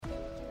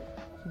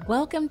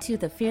Welcome to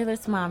the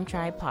Fearless Mom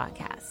Tribe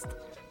podcast.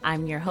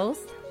 I'm your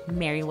host,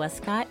 Mary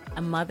Westcott,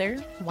 a mother,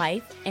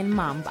 wife, and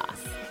mom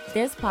boss.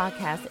 This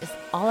podcast is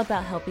all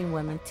about helping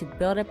women to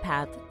build a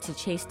path to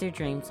chase their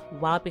dreams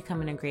while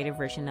becoming a greater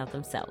version of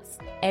themselves.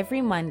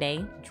 Every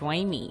Monday,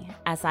 join me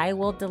as I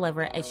will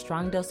deliver a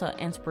strong dose of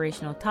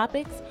inspirational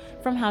topics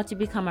from how to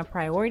become a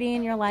priority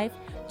in your life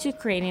to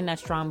creating a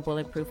strong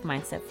bulletproof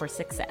mindset for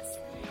success.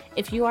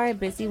 If you are a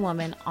busy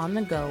woman on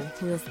the go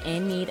who is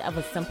in need of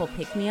a simple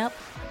pick-me-up,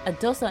 a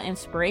dose of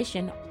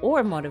inspiration,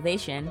 or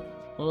motivation,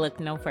 look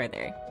no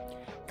further.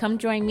 Come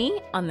join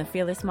me on the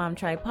Fearless Mom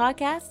Tribe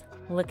podcast.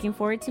 Looking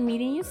forward to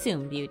meeting you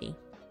soon, beauty.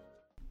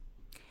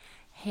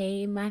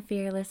 Hey, my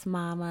fearless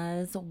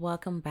mamas.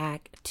 Welcome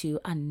back to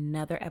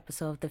another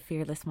episode of the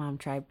Fearless Mom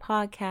Tribe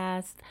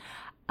podcast.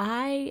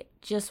 I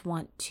just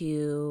want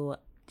to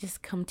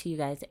come to you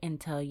guys and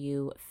tell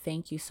you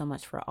thank you so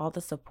much for all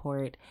the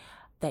support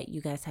that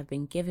you guys have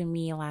been giving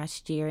me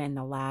last year and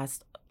the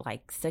last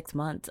 6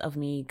 months of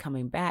me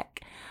coming back.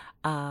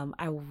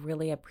 I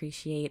really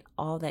appreciate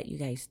all that you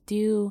guys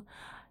do.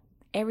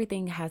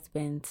 Everything has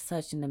been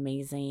such an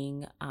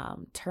amazing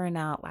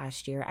turnout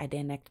last year. I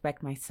didn't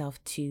expect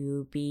myself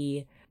to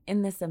be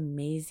in this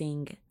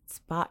amazing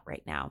spot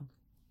right now.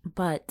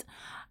 But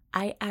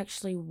I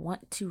actually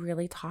want to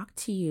really talk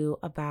to you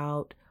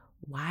about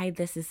why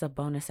this is a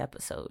bonus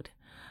episode.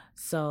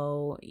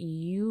 So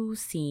you've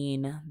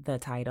seen the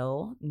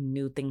title,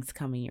 New Things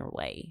Coming Your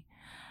Way.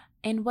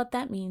 And what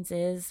that means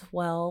is,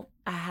 I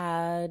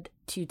had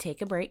to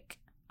take a break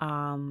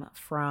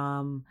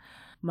from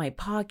my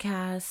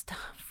podcast,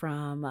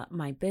 from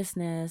my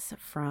business,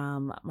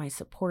 from my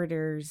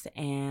supporters,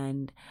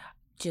 and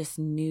just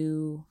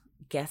new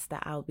guests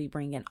that I'll be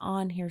bringing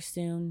on here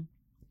soon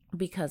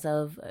because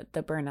of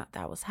the burnout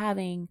that I was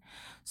having.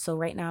 So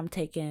right now I'm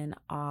taking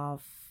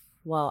off.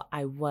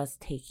 I was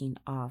taking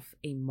off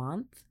a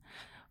month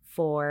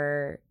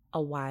for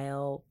a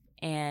while,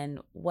 and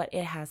what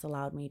it has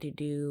allowed me to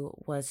do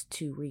was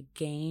to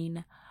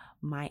regain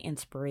my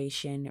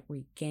inspiration,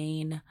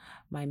 regain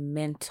my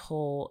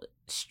mental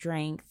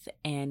strength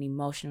and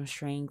emotional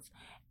strength,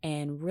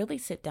 and really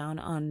sit down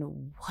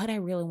on what I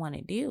really want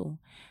to do.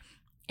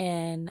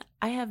 And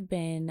I have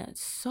been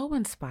so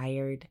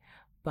inspired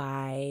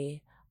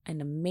by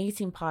an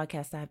amazing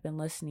podcast that I've been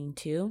listening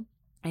to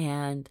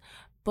and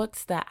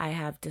books that I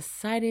have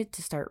decided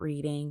to start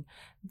reading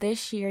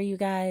this year. You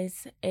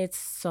guys, it's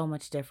so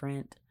much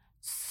different,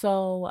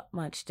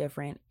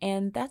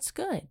 and that's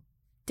good.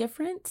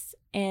 Difference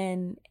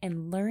and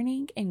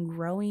learning and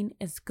growing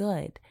is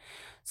good.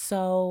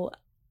 So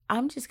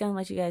I'm just gonna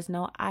let you guys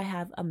know I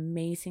have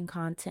amazing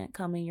content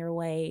coming your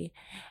way.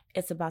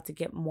 It's about to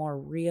get more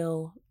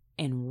real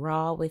and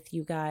raw with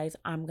you guys.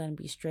 I'm gonna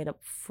be straight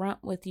up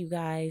front with you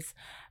guys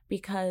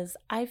because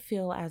I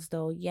feel as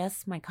though,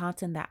 yes, my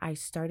content that I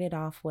started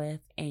off with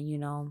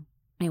and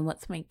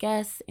what's my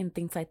guess and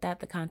things like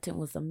that, the content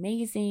was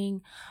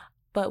amazing.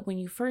 But when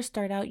you first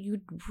start out,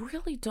 you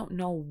really don't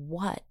know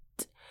what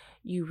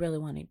you really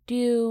want to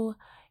do.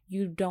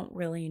 You don't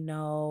really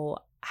know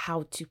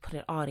how to put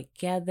it all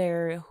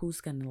together,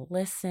 who's going to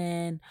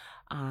listen,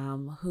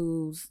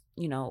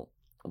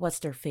 what's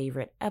their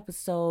favorite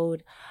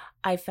episode.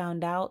 I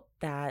found out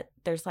that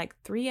there's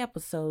 3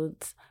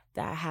 episodes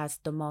that has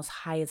the most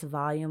highest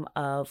volume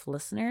of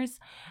listeners,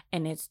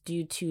 and it's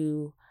due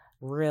to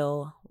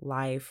real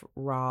life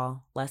raw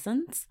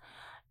lessons.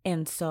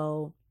 And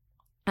so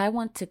I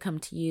want to come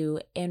to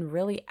you and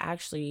really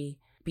actually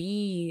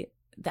be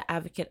the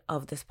advocate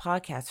of this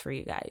podcast for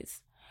you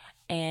guys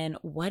and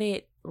what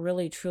it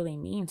really truly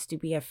means to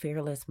be a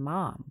fearless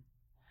mom.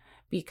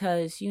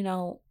 Because,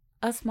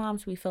 us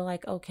moms, we feel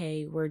like,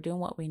 okay, we're doing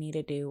what we need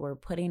to do. We're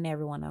putting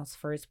everyone else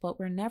first, but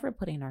we're never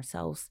putting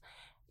ourselves,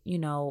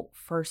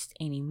 first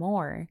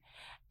anymore.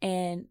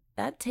 And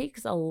that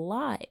takes a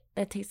lot.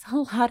 That takes a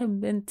lot of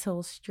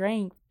mental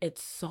strength.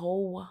 It's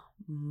so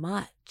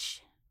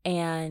much.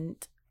 And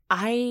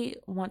I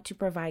want to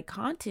provide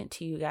content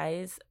to you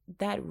guys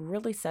that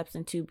really steps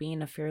into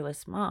being a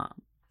fearless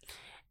mom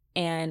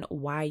and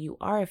why you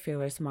are a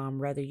fearless mom,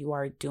 whether you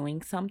are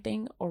doing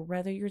something or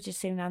whether you're just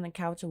sitting on the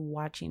couch and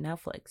watching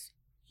Netflix.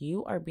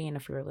 You are being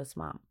a fearless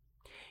mom.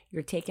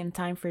 You're taking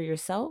time for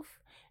yourself,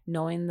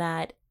 knowing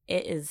that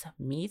it is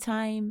me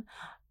time.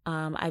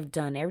 I've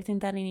done everything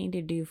that I need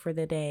to do for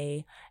the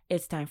day.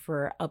 It's time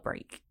for a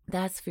break.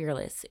 That's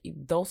fearless.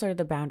 Those are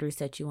the boundaries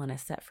that you want to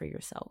set for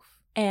yourself.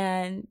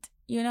 And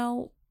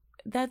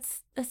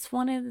that's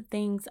one of the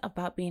things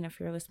about being a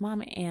fearless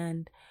mom.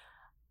 And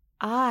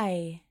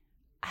I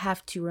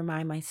have to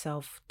remind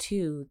myself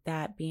too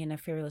that being a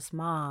fearless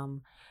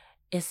mom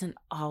isn't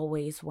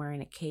always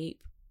wearing a cape.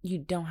 You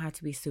don't have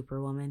to be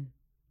Superwoman.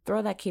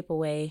 Throw that cape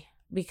away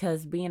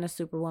because being a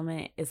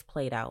Superwoman is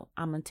played out.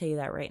 I'm going to tell you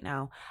that right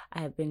now.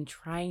 I have been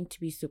trying to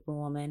be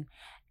Superwoman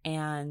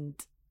and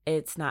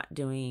it's not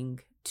doing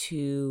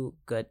too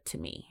good to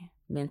me.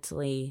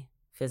 Mentally,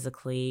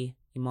 physically,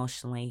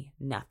 emotionally,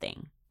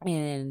 nothing.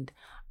 And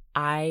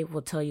I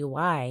will tell you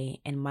why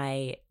in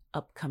my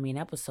upcoming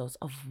episodes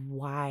of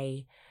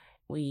why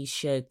we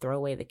should throw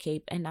away the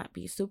cape and not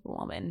be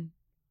Superwoman,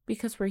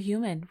 because we're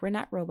human. We're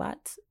not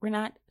robots. We're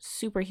not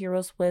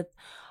superheroes with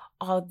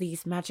all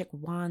these magic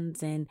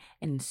wands and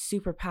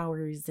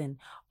superpowers and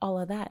all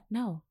of that.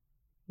 No,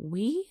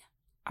 we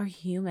are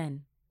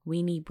human.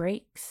 We need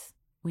breaks.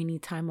 We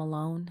need time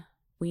alone.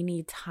 We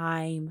need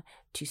time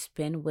to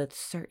spend with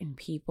certain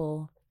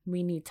people.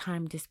 We need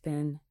time to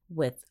spend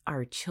with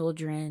our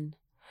children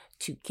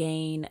to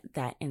gain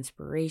that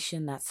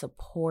inspiration, that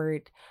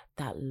support,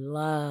 that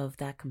love,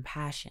 that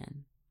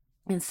compassion.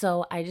 And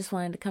so I just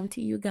wanted to come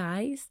to you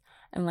guys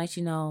and let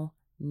you know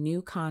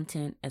new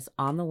content is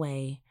on the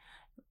way.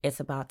 It's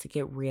about to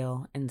get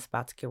real and it's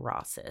about to get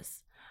raw,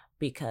 sis.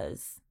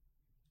 Because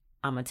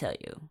I'm going to tell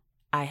you,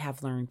 I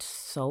have learned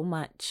so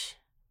much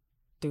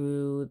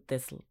through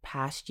this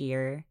past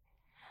year,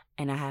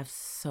 and I have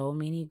so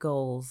many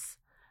goals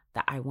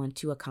that I want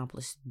to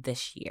accomplish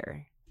this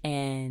year.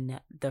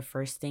 And the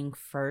first thing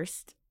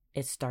first,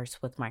 it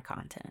starts with my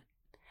content.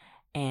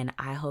 And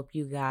I hope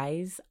you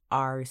guys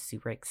are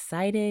super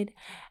excited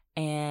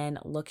and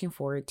looking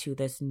forward to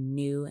this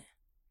new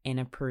and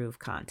improved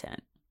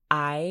content.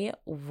 I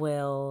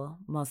will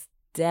most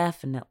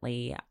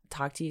definitely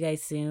talk to you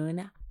guys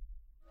soon.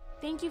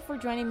 Thank you for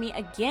joining me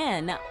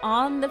again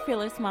on the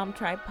Fearless Mom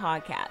Tribe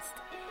podcast.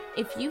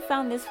 If you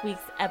found this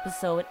week's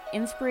episode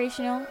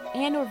inspirational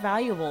and or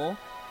valuable,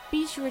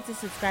 be sure to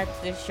subscribe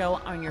to this show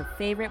on your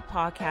favorite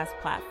podcast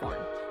platform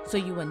so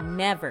you will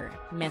never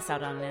miss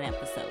out on an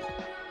episode.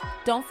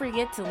 Don't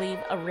forget to leave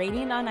a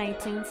rating on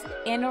iTunes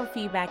and or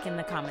feedback in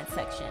the comment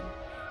section.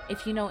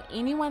 If you know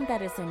anyone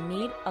that is in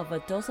need of a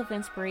dose of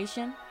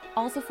inspiration,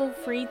 also feel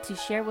free to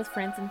share with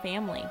friends and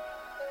family.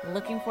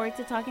 Looking forward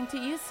to talking to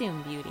you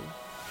soon, beauty.